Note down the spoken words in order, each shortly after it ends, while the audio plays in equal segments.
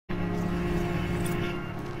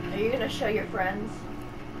you gonna show your friends?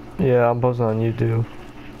 Yeah, I'm posting on YouTube.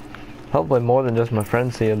 Hopefully more than just my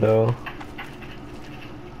friends see it though.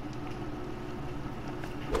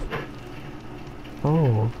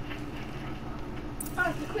 Oh. Oh,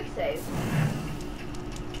 it's a quick save.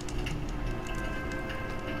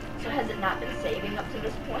 So has it not been saving up to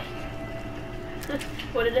this point?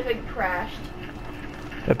 What if it crashed?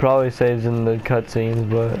 It probably saves in the cutscenes,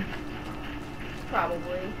 but...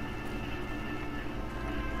 Probably.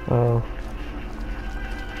 Oh.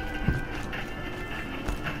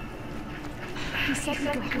 He said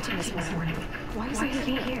we'd go hunting this morning. Why isn't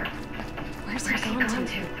he here? Where's he gone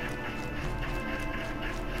to?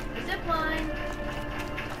 Zip line.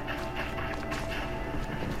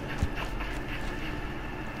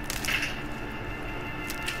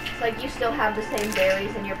 It's like you still have the same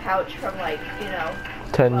berries in your pouch from like, you know,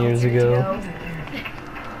 10 years ago.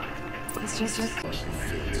 It's just...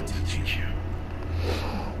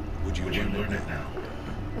 Would you learn it now?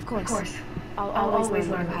 Of course. I'll always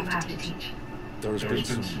learn what you have to teach. There has been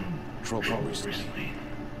some trouble recently.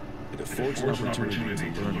 It affords an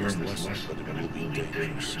opportunity to learn this lesson, but it will be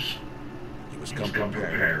dangerous. You must come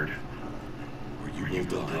prepared, or you will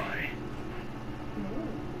die.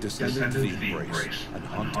 Descend into the embrace and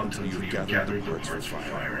hunt until you have gathered the parts with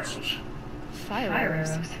fire arrows. Fire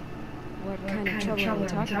arrows? What kind of trouble are we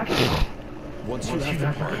talking about? Once you have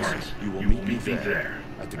the parts, you will meet me there,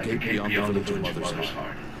 at the gate beyond the village of Mother's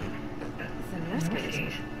Heart. The nest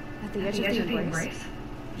gate? At the edge of the embrace?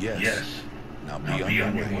 Yes. Now be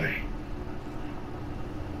on your way.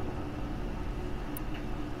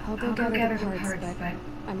 I'll go gather the parts, but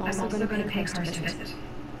I'm also going to pay cars to visit.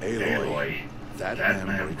 Aloy, that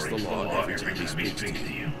man breaks the law every time he speaks to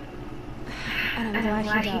you. And I'm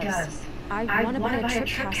glad he does. I want to be a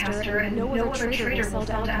tripcaster and no other trader will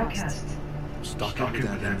sell to outcasts. Stock up with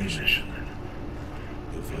that ammunition.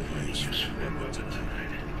 You'll find use for that weapon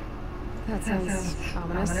tonight. That sounds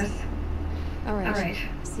ominous. Alright,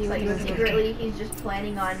 see what like secretly he's just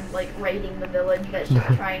planning on like raiding the village that she's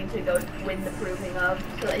trying to go win the proving of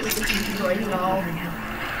so that he can destroy it all.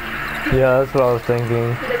 Yeah, that's what I was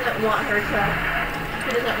thinking. He doesn't want her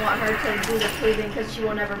to do the proving because she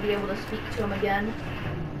will never be able to speak to him again.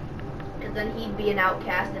 And then he'd be an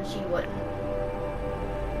outcast and she wouldn't.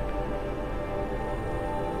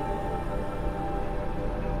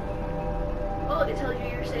 Oh, look, it tells you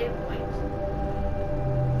your save points.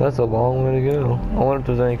 That's a long way to go. I wonder if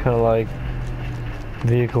there's any kind of like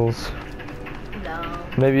vehicles. No.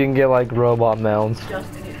 Maybe you can get like robot mounts.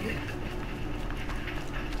 Just me.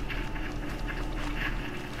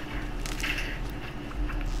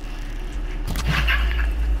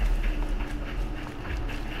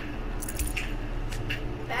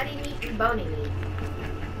 Fatty meat and bony meat.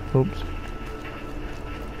 Oops.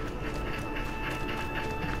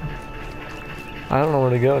 I don't know where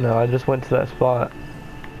to go now. I just went to that spot.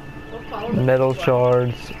 Metal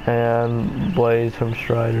shards and blaze from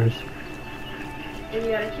striders. And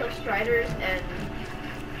you gotta kill striders and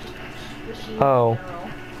machines. Oh.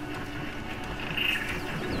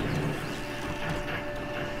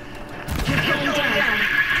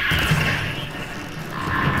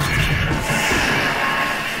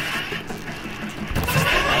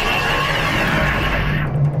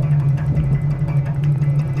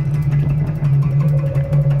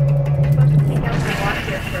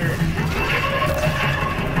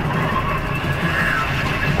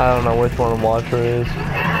 I don't know which one the watcher is.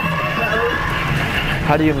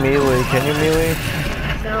 How do you melee? Can you melee?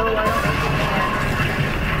 No, I don't think you can.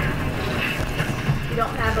 You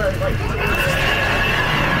don't have a, like,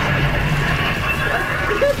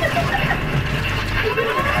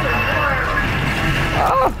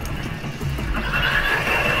 Ah!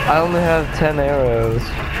 I only have 10 arrows.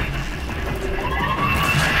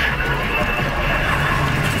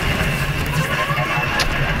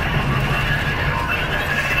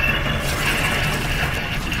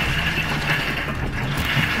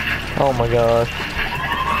 Oh my gosh.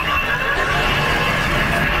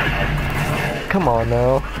 Come on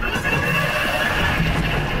now.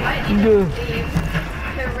 I need to leave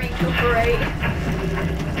to recuperate.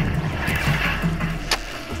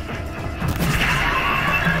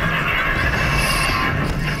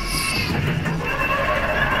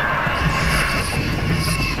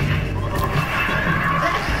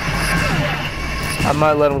 I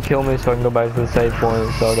might let him kill me so I can go back to the save point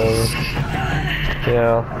and start over.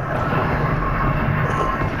 Yeah.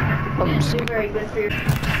 Do very good for your...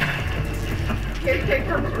 Here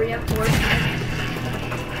comes reinforcement.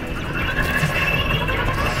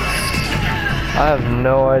 I have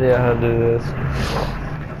no idea how to do this.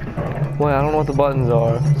 Wait, I don't know what the buttons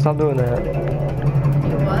are. Stop doing that.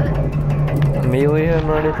 What? Melee him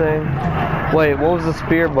or anything? Wait, what was the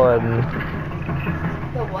spear button?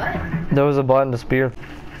 The what? There was a button to spear.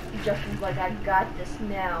 Justin's like, I got this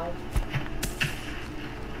now.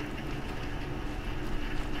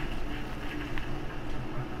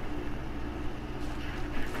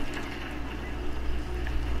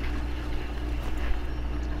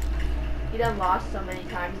 He done lost so many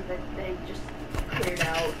times that they just cleared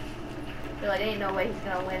out. They're like, ain't no way he's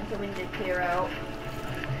gonna win, so we need to clear out.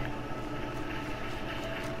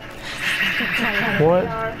 What?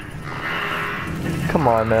 Come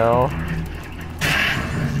on now.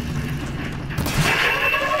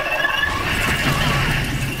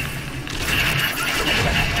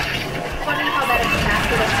 Funny how that attack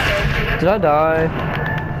would have killed you. Did I die?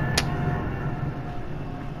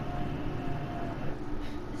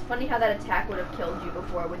 It's funny how that attack would have killed you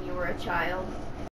before when you were a child.